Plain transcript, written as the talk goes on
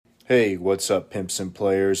Hey, what's up, pimps and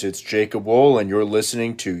players? It's Jacob Wool, and you're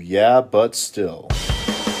listening to Yeah, But Still.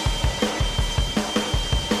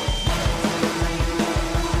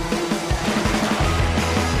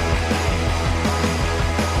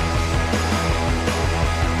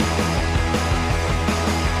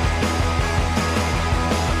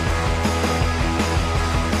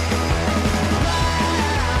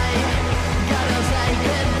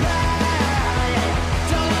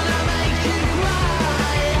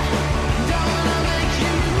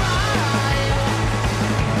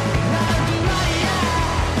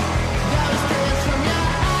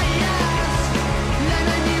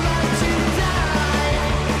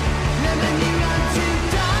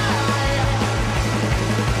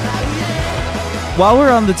 While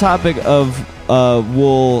we're on the topic of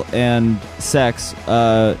wool and sex,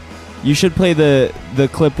 you should play the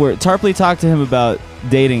clip where Tarpley talked to him about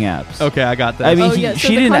dating apps. Okay, I got that. I mean, So she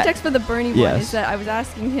the didn't. context for the Bernie one Yes. is that I was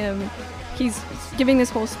asking him, he's giving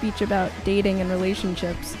this whole speech about dating and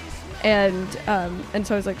relationships, and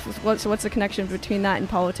so I was like, so what's the connection between that and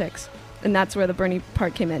politics? And that's where the Bernie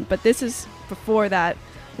part came in. But this is before that,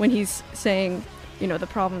 when he's saying, the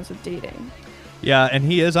problems with dating. Yeah, and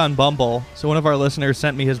he is on Bumble. So one of our listeners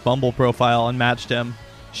sent me his Bumble profile and matched him.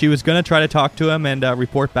 She was going to try to talk to him and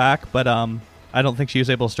report back, but I don't think she was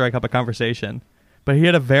able to strike up a conversation. But he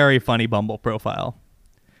had a very funny Bumble profile.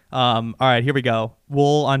 All right, here we go.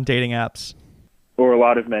 Wool on dating apps. Or a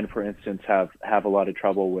lot of men, for instance, have a lot of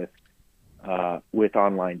trouble with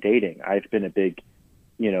online dating. I've been a big,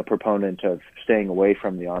 proponent of staying away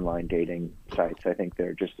from the online dating sites. I think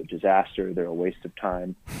they're just a disaster. They're a waste of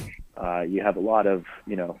time. You have a lot of,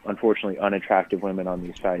 unfortunately unattractive women on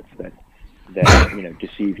these sites that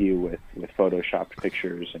deceive you with photoshopped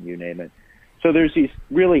pictures and you name it. So there's these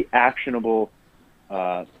really actionable,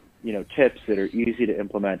 tips that are easy to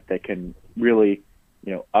implement that can really,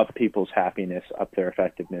 up people's happiness, up their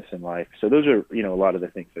effectiveness in life. So those are, a lot of the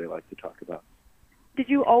things that I like to talk about. Did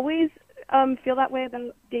you always feel that way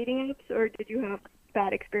about dating apps, or did you have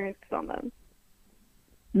bad experiences on them?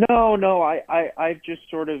 No, I've just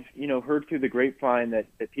sort of, heard through the grapevine that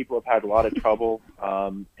people have had a lot of trouble,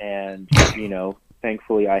 and,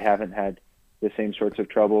 thankfully I haven't had the same sorts of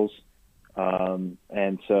troubles, and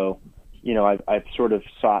so, I've sort of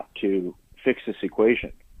sought to fix this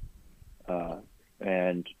equation,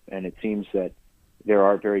 and it seems that there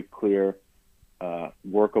are very clear,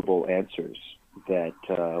 workable answers that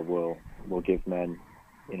will give men,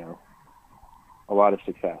 a lot of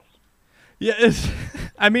success. Yeah,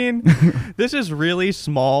 this is really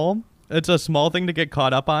small. It's a small thing to get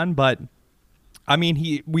caught up on, but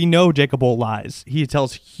we know Jacob Wool lies. He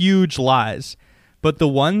tells huge lies, but the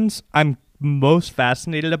ones I'm most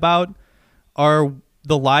fascinated about are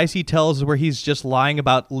the lies he tells where he's just lying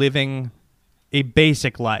about living a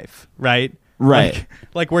basic life, right? Right.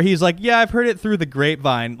 Like where he's like, yeah, I've heard it through the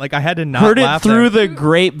grapevine. Like I had to not Heard it laugh through the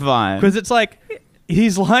grapevine. because it's like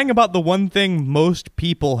he's lying about the one thing most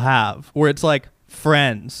people have, where it's like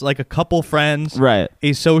friends, like a couple friends, Right.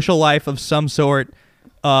 a social life of some sort,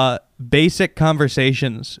 basic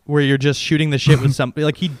conversations where you're just shooting the shit with somebody.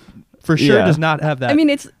 Like he for sure Yeah. does not have that. I mean,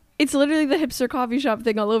 it's literally the hipster coffee shop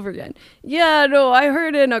thing all over again. Yeah, no, I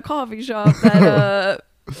heard in a coffee shop that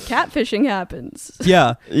catfishing happens.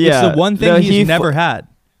 yeah. Yeah. It's the one thing he's never had.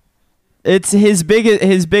 It's his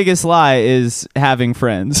biggest lie is having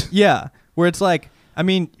friends. Yeah. Where it's like,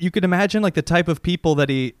 you could imagine like the type of people that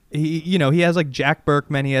he has like Jack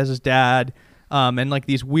Berkman, he has his dad, and like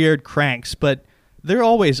these weird cranks, but they're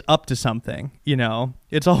always up to something,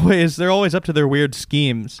 they're always up to their weird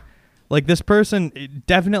schemes. Like this person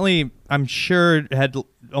definitely, I'm sure, had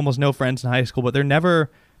almost no friends in high school, but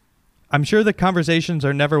I'm sure the conversations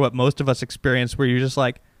are never what most of us experience, where you're just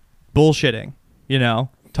like bullshitting,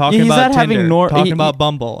 talking about Tinder, talking about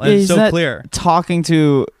Bumble, and it's so clear. Talking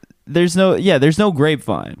to, there's no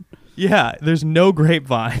grapevine. Yeah, there's no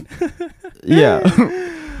grapevine. Yeah.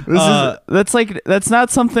 That's not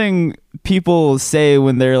something people say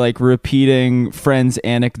when they're like repeating friends'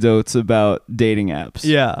 anecdotes about dating apps.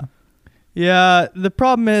 Yeah. Yeah, the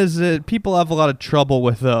problem is that people have a lot of trouble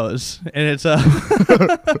with those, and it's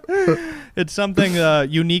it's something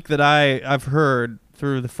unique that I've heard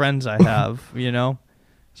through the friends I have,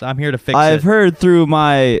 So I'm here to fix it. I've heard through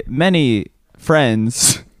my many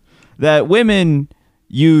friends that women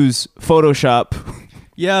use Photoshop.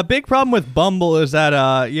 Yeah, a big problem with Bumble is that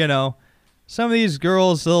some of these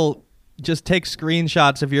girls, they'll just take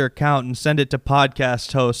screenshots of your account and send it to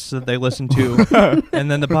podcast hosts that they listen to,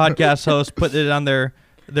 and then the podcast host put it on their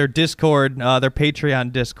Discord, their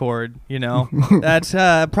Patreon Discord. That's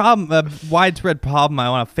a widespread problem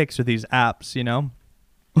I want to fix with these apps.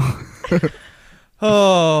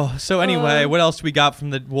 Oh, so anyway, what else we got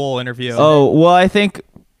from the Wool interview? Oh, well, I think.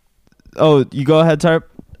 Oh, you go ahead,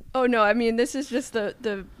 Tarp. Oh no, I mean this is just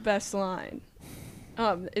the best line.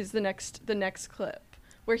 Is the next clip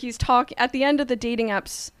where he's talking at the end of the dating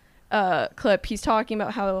apps clip. He's talking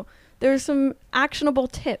about how there's some actionable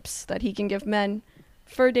tips that he can give men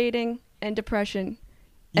for dating and depression,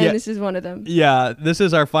 and this is one of them. Yeah, this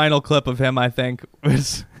is our final clip of him. I think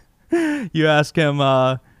you ask him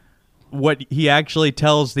what he actually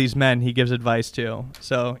tells these men he gives advice to.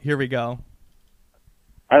 So here we go.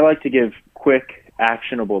 I like to give quick,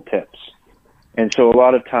 actionable tips. And so a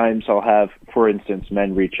lot of times I'll have, for instance,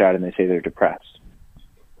 men reach out and they say they're depressed.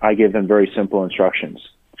 I give them very simple instructions.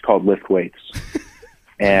 It's called lift weights.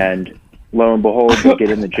 And lo and behold, they get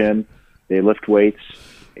in the gym, they lift weights,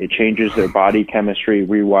 it changes their body chemistry,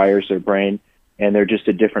 rewires their brain, and they're just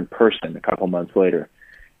a different person a couple months later.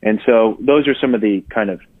 And so those are some of the kind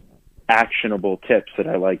of actionable tips that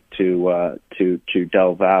I like to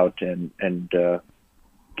delve out and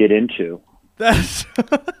get into. That's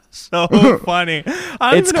so funny.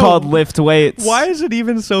 It's called lift weights. Why is it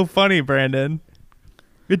even so funny, Brandon?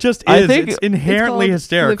 It just is. I think it's inherently it's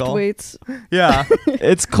hysterical. Lift weights. Yeah.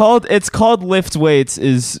 It's called lift weights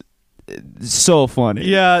is so funny.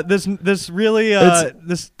 Yeah, this really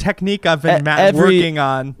this technique I've been working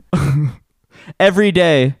on. Every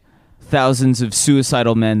day, thousands of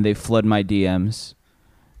suicidal men, they flood my DMs.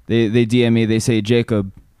 They DM me, they say,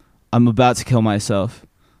 "Jacob, I'm about to kill myself.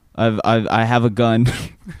 I have a gun.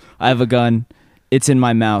 I have a gun. It's in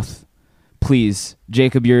my mouth. Please,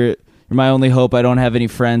 Jacob, you're my only hope. I don't have any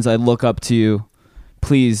friends. I look up to you.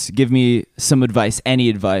 Please give me some advice, any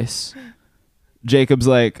advice." Jacob's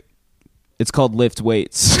like, "It's called lift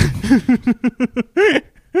weights."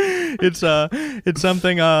 It's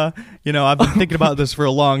something I've been thinking about this for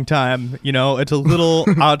a long time. It's a little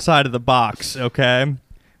outside of the box, okay?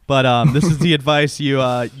 But this is the advice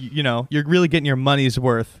you're really getting your money's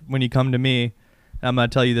worth when you come to me. I'm going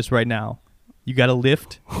to tell you this right now. You got to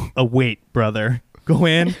lift a weight, brother. Go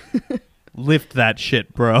in, lift that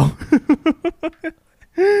shit, bro.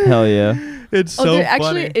 Hell yeah. It's so there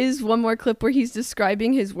funny. actually is one more clip where he's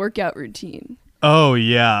describing his workout routine. Oh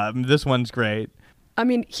yeah, this one's great. I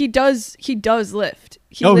mean, he does lift.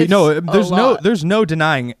 There's no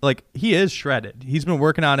denying, like, he is shredded. He's been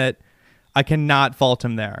working on it. I cannot fault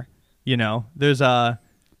him there. There's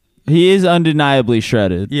he is undeniably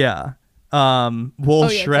shredded. Yeah.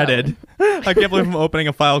 Wool yeah, shredded. I can't believe I'm opening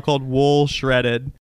a file called Wool Shredded.